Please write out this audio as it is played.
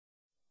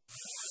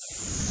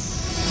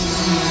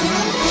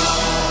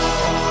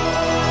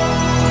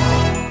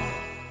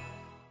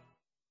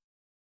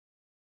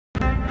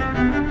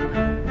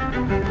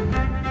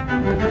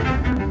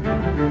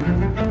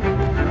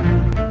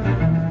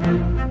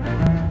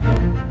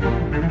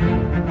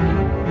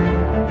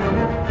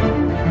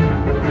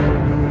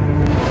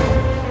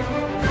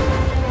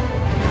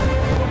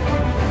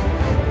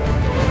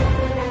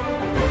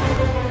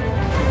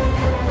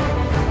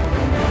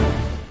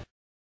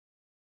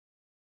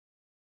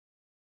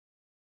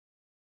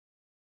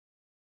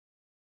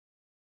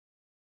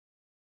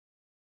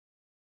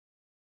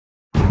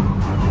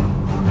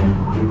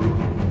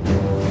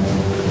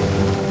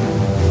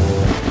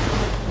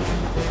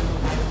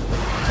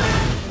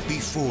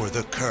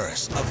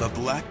curse of the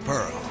Black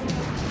Pearl.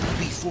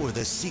 Before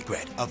the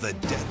secret of the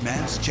Dead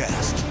Man's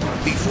Chest.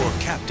 Before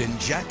Captain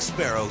Jack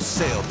Sparrow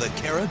sailed the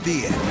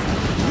Caribbean.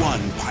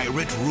 One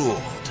pirate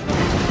ruled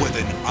with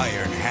an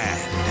iron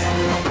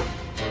hand.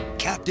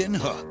 Captain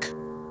Hook.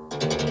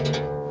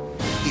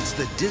 It's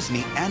the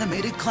Disney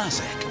animated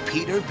classic,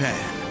 Peter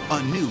Pan.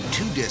 A new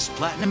 2-disc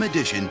Platinum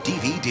Edition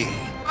DVD.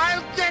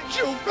 I'll get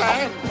you,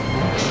 Pan!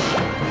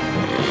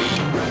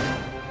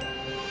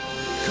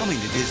 Coming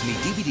to Disney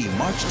DVD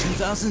March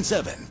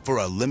 2007 for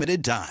a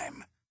limited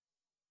time.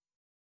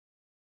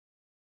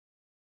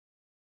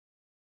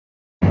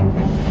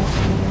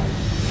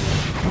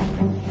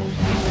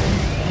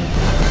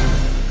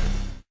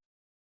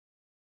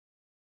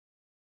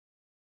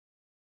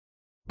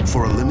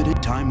 For a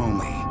limited time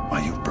only.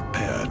 Are you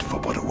prepared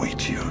for what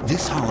awaits you?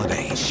 This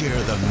holiday, share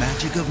the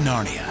magic of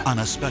Narnia on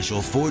a special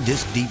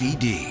 4-disc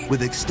DVD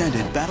with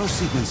extended battle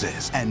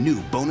sequences and new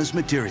bonus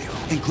material,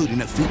 including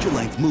a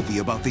feature-length movie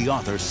about the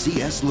author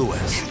C.S.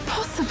 Lewis.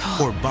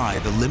 Impossible! Or buy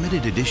the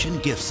limited edition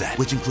gift set,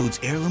 which includes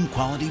heirloom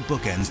quality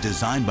bookends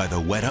designed by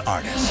the Weta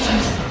artist.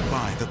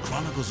 Buy the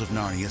Chronicles of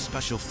Narnia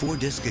special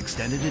 4-disc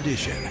extended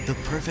edition, the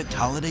perfect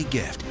holiday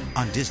gift,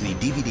 on Disney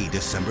DVD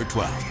December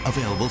 12th.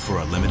 Available for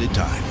a limited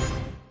time.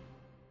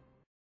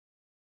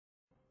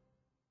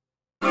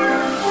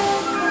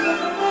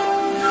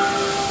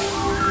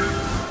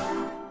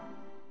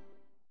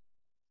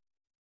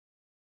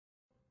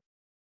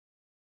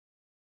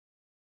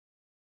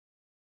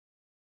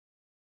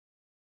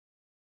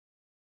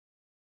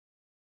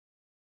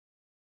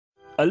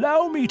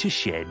 Allow me to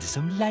shed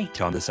some light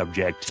on the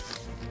subject.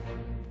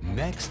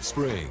 Next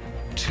spring,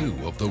 2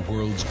 of the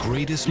world's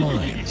greatest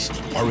minds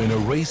are in a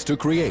race to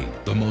create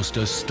the most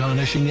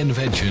astonishing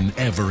invention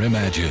ever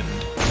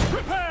imagined.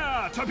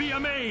 Prepare to be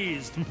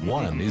amazed!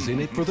 One is in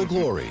it for the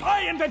glory.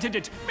 I invented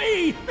it!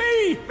 Me!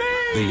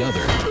 The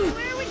other,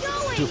 Where are we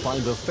going? to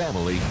find a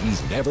family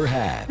he's never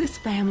had. This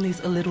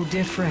family's a little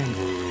different.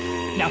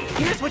 Now,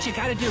 here's what you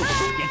gotta do.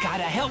 You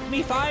gotta help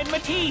me find my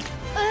teeth.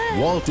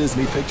 Walt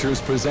Disney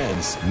Pictures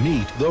presents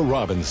Meet the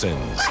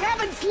Robinsons. I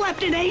haven't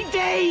slept in 8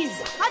 days!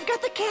 I've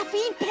got the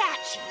caffeine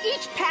patch.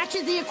 Each patch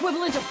is the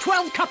equivalent of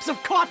 12 cups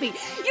of coffee.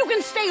 You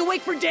can stay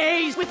awake for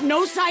days with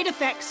no side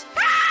effects.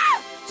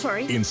 Ah!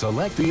 Sorry. In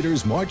select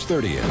theaters March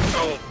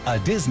 30th. A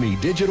Disney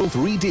Digital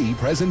 3D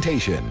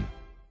presentation.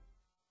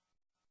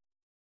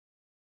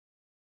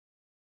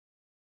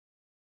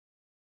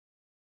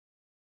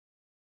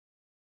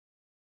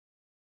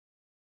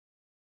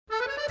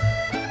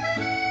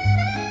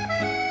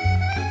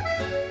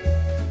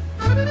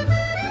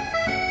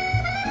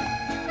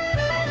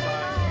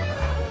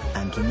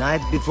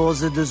 Tonight, before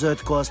the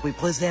dessert course, we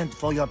present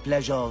for your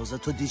pleasure the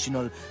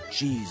traditional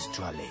cheese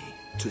trolley.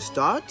 To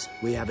start,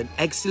 we have an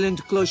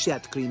excellent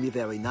clochette, creamy,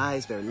 very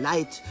nice, very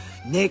light.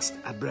 Next,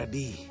 a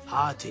brebis,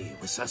 hearty,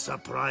 with a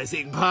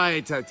surprising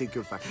bite, I think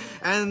you'll find.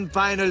 And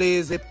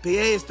finally, the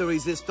pièce de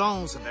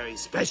résistance, a very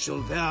special,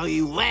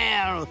 very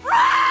rare.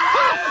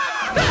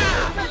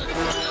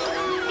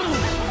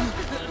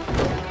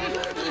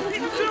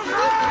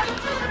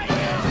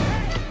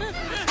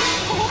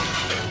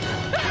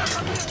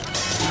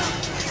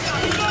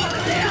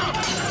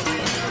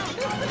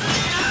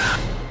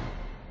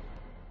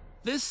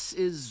 This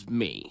is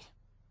me.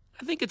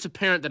 I think it's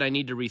apparent that I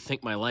need to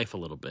rethink my life a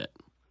little bit.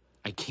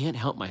 I can't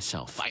help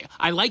myself.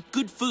 I like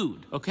good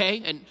food,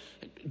 okay? And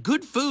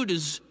good food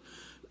is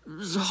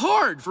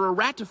hard for a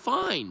rat to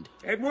find.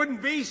 It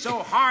wouldn't be so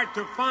hard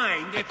to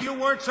find if you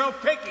weren't so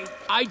picky.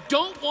 I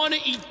don't want to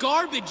eat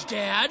garbage,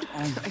 Dad.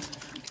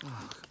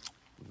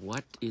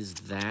 What is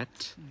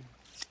that?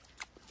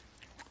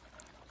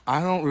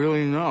 I don't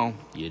really know.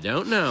 You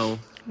don't know,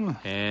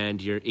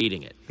 and you're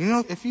eating it. You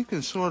know, if you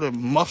can sort of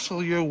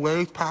muscle your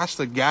way past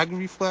the gag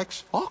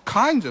reflex, all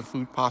kinds of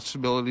food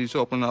possibilities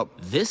open up.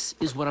 This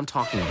is what I'm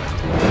talking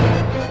about.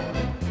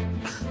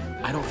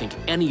 I don't think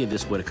any of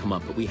this would have come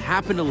up, but we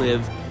happen to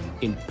live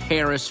in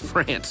Paris,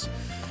 France.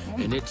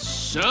 And it's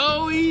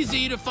so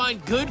easy to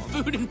find good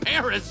food in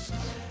Paris.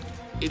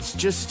 It's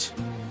just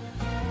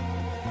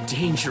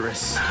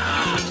dangerous.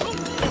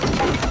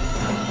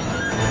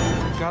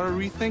 Gotta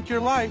rethink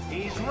your life.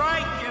 He's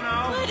right, you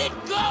know. Let it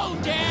go,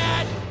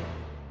 Dad!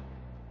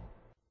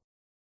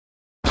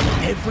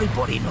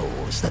 Everybody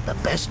knows that the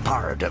best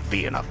part of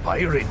being a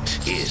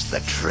pirate is the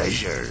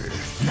treasure.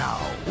 Now,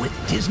 with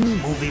Disney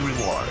Movie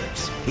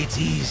Rewards, it's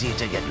easy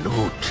to get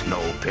loot.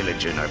 No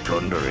pillaging or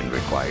plundering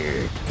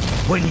required.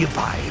 When you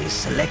buy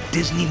select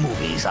Disney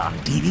movies on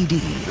DVD,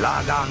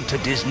 log on to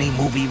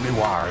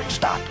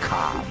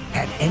DisneyMovieRewards.com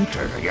and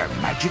enter your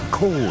magic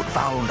code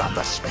found on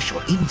the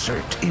special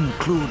insert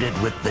included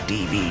with the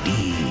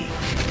DVD.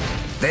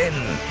 Then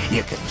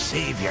you can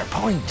save your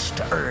points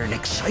to earn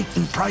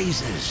exciting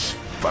prizes.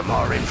 For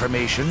more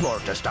information or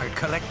to start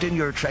collecting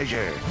your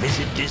treasure,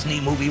 visit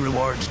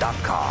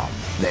DisneyMovieRewards.com.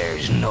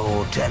 There's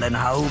no telling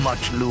how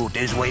much loot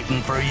is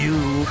waiting for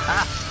you.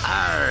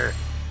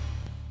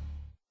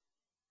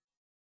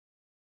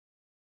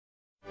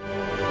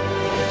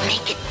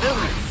 Make it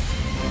blue.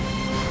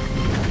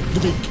 The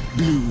big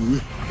blue.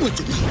 What's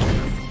it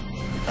like?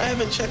 I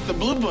haven't checked the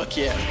blue book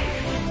yet.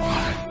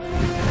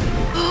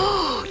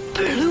 Oh,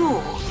 blue.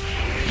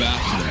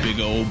 Back to the big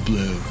old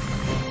blue.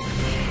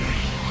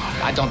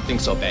 I don't think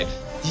so, babe.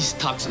 This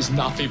tux is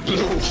not a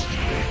blue.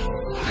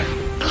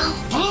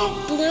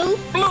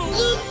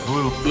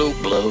 Blue?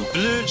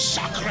 Blue,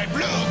 sacre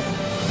bleu.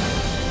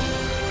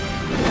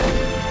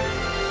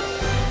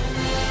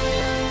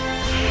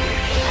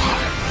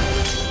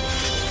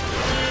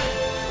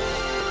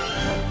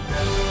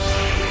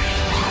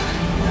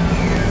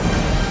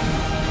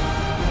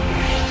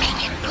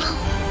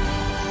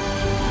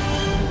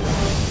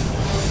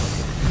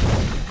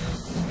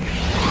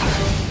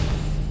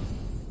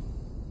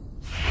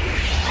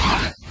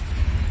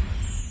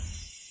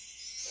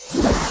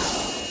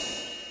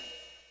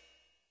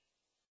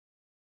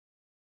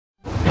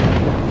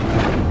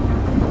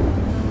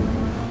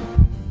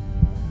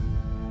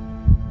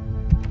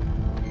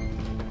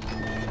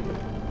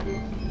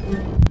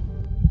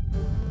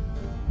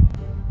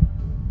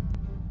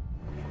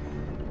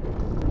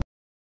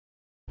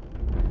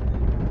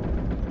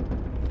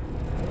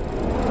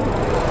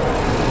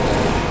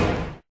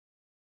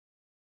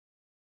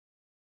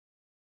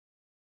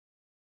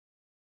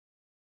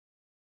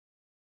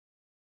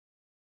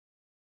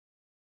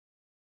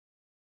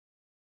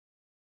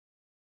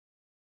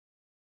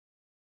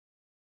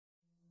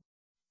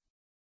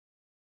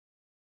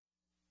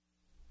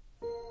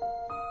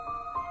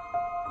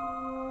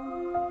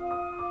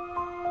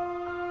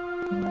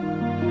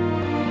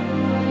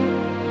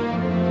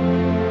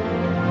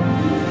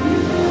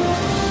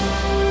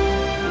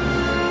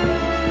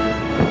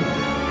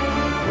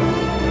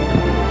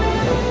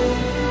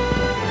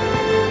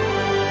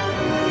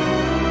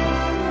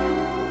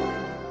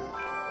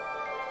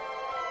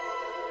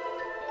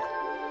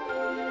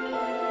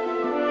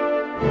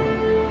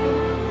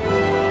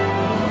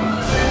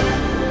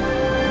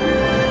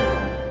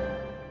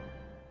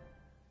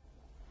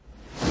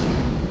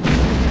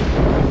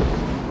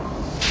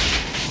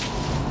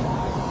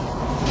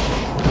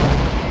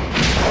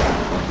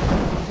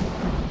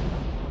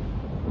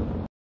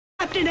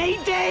 In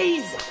 8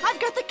 days! I've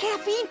got the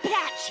caffeine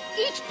patch.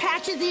 Each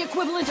patch is the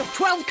equivalent of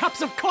 12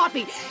 cups of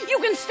coffee. You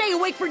can stay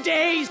awake for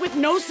days with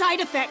no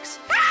side effects.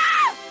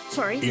 Ah!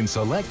 Sorry. In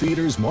select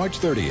theaters March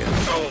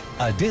 30th,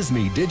 a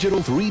Disney Digital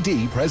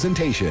 3D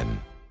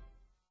presentation.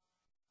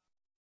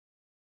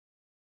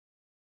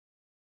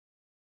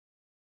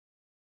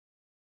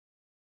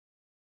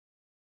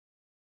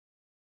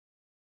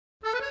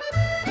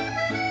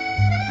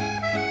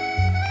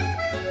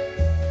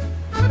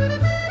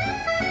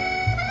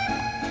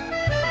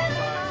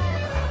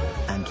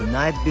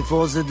 Tonight,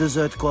 before the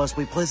dessert course,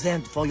 we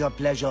present for your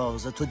pleasure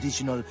the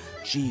traditional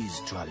cheese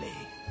trolley.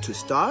 To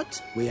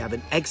start, we have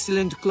an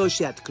excellent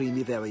clochette,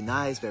 creamy, very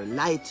nice, very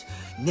light.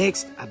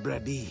 Next, a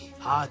brebis,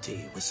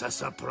 hearty, with a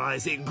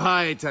surprising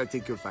bite. I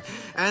think you'll find.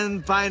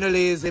 And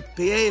finally, the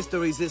pièce de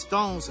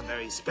résistance, a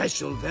very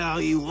special,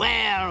 very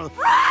rare.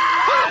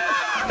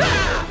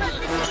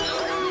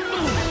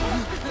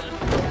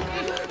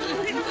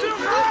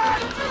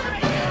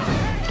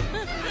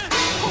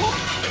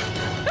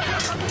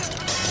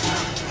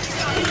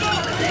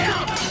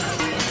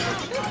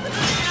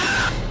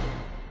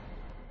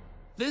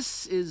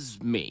 This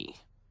is me.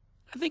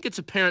 I think it's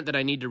apparent that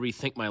I need to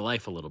rethink my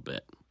life a little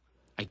bit.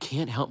 I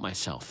can't help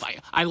myself.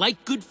 I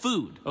like good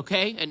food,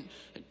 okay? And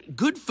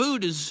good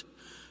food is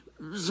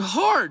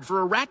hard for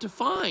a rat to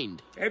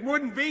find. It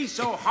wouldn't be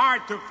so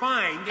hard to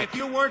find if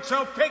you weren't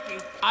so picky.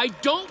 I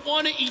don't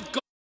want to eat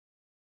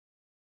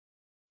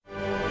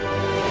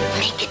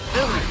Make it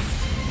blue.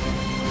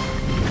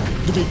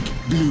 The big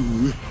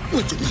blue.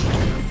 What's it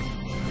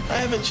like? I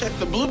haven't checked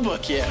the blue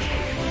book yet.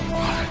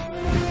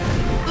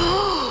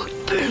 Oh,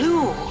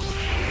 blue.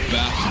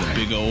 Back to the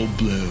big old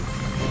blue.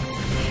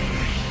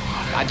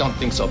 I don't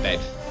think so, babe.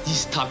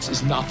 This tux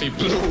is not a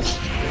blue.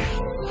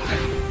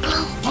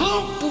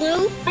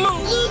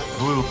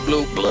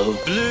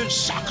 Bleu,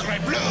 sacre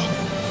bleu.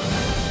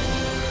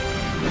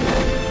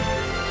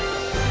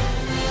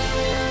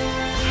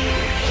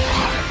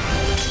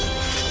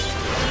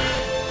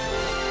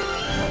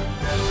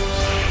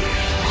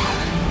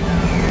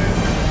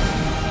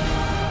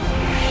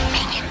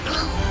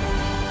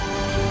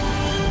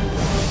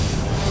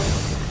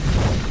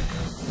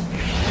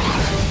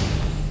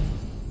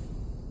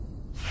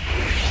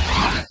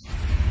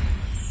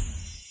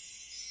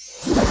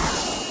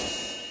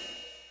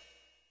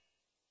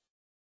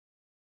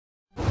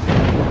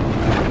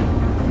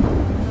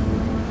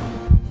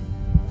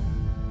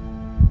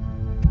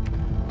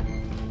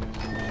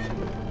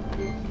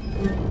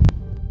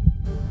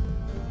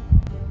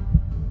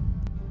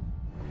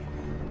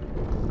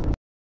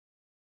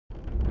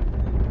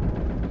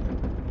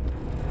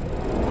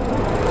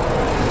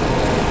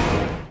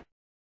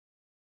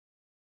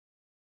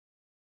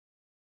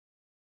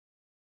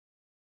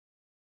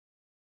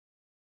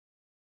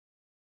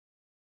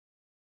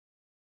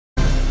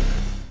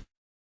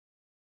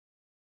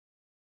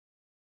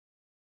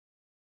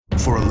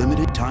 For a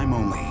limited time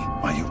only,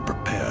 Are you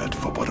prepared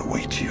for what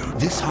awaits you?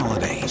 This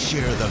holiday,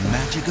 share the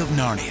magic of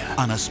Narnia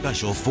on a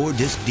special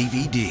 4-disc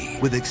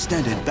DVD with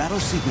extended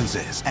battle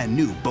sequences and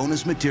new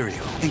bonus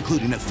material,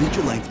 including a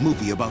feature-length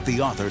movie about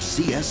the author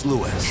C.S.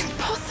 Lewis.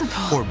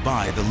 Impossible. Or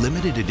buy the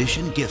limited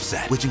edition gift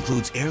set, which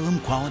includes heirloom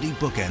quality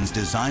bookends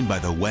designed by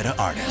the Weta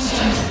artist.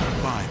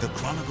 Buy the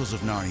Chronicles of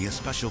Narnia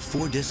special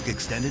 4-disc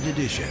extended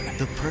edition,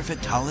 the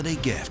perfect holiday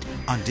gift,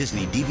 on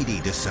Disney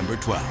DVD December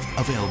 12th.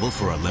 Available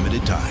for a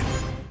limited time.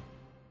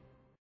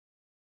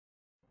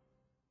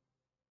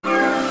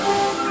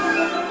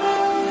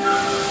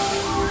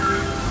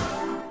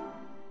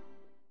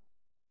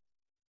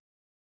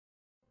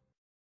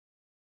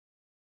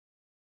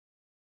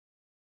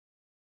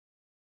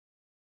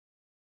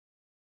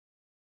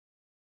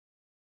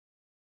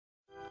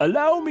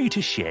 Allow me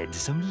to shed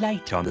some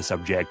light on the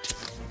subject.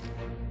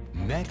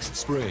 Next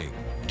spring,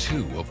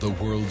 2 of the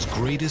world's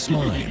greatest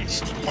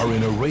minds are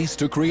in a race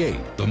to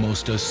create the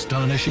most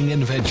astonishing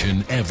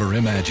invention ever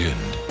imagined.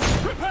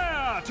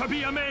 Prepare to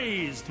be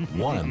amazed!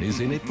 One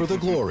is in it for the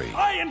glory.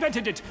 I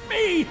invented it!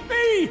 Me!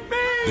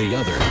 The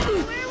other,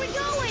 Where are we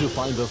going? to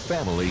find a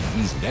family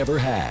he's never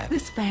had.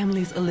 This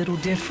family's a little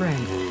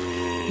different.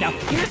 Now,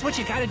 here's what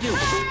you gotta do.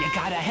 You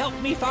gotta help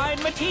me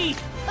find my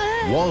teeth.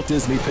 Walt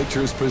Disney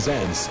Pictures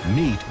presents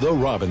Meet the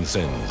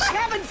Robinsons. I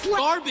haven't slept.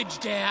 Garbage,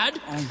 Dad!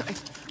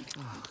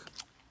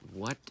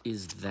 What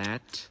is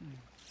that?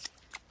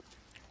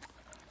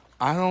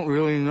 I don't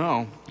really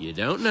know. You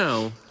don't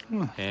know,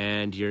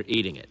 and you're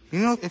eating it. You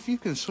know, if you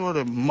can sort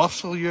of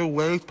muscle your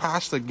way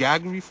past the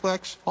gag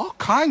reflex, all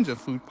kinds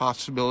of food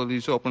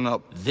possibilities open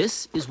up.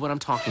 This is what I'm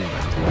talking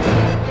about.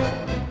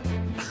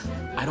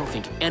 I don't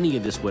think any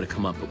of this would have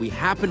come up, but we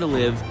happen to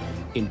live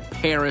in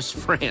Paris,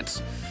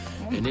 France.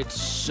 And it's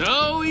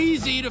so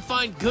easy to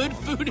find good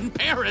food in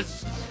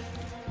Paris.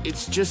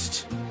 It's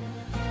just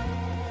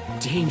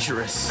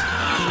dangerous.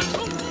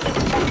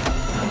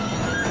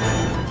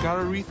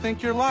 Gotta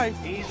rethink your life.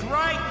 He's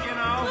right, you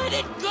know. Let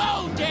it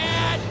go,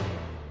 Dad!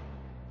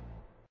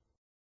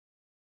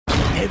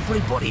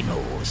 Everybody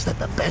knows that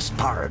the best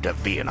part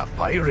of being a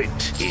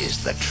pirate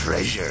is the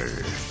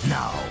treasure.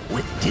 Now,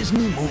 with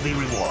Disney Movie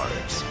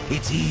Rewards,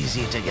 it's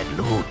easy to get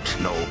loot.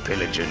 No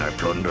pillaging or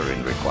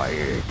plundering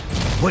required.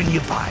 When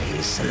you buy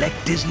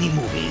select Disney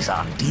movies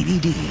on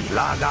DVD,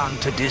 log on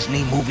to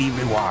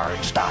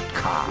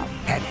DisneyMovieRewards.com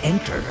and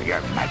enter your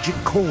magic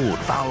code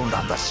found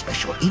on the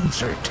special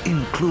insert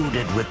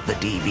included with the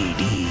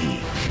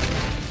DVD.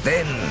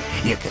 Then,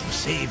 you can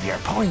save your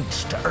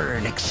points to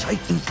earn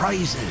exciting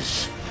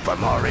prizes. For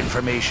more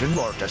information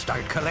or to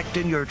start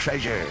collecting your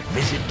treasure,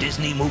 visit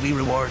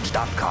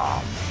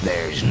DisneyMovieRewards.com.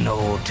 There's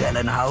no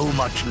telling how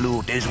much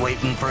loot is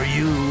waiting for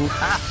you.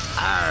 Ha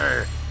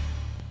ha!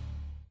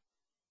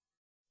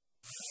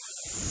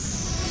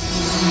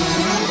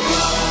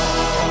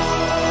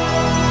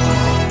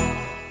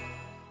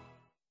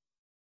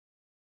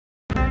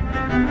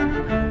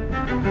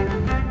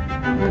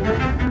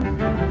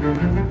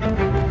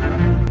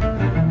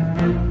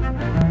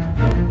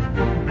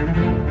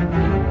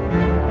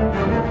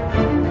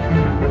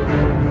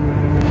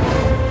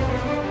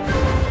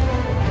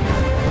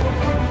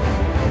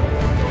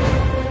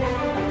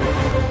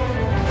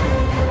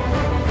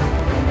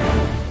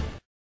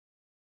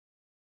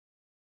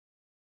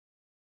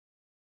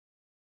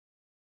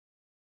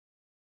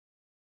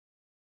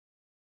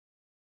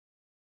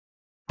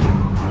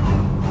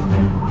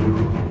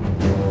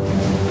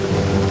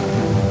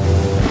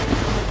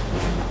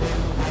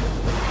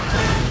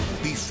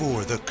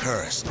 Before the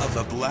curse of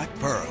the Black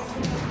Pearl.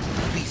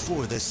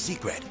 Before the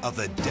secret of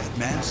the Dead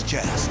Man's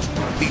Chest.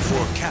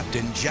 Before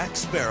Captain Jack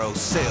Sparrow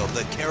sailed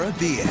the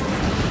Caribbean.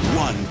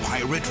 One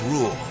pirate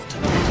ruled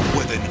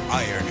with an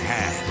iron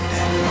hand.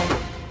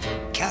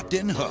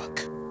 Captain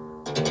Hook.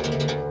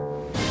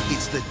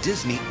 It's the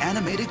Disney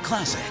animated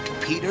classic,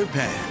 Peter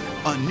Pan.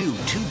 A new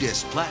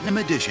 2-disc Platinum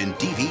Edition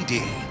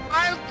DVD.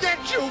 I'll get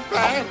you,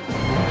 man!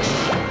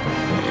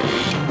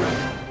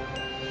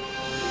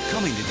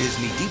 Coming to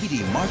Disney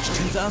DVD March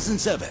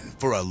 2007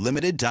 for a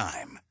limited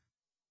time.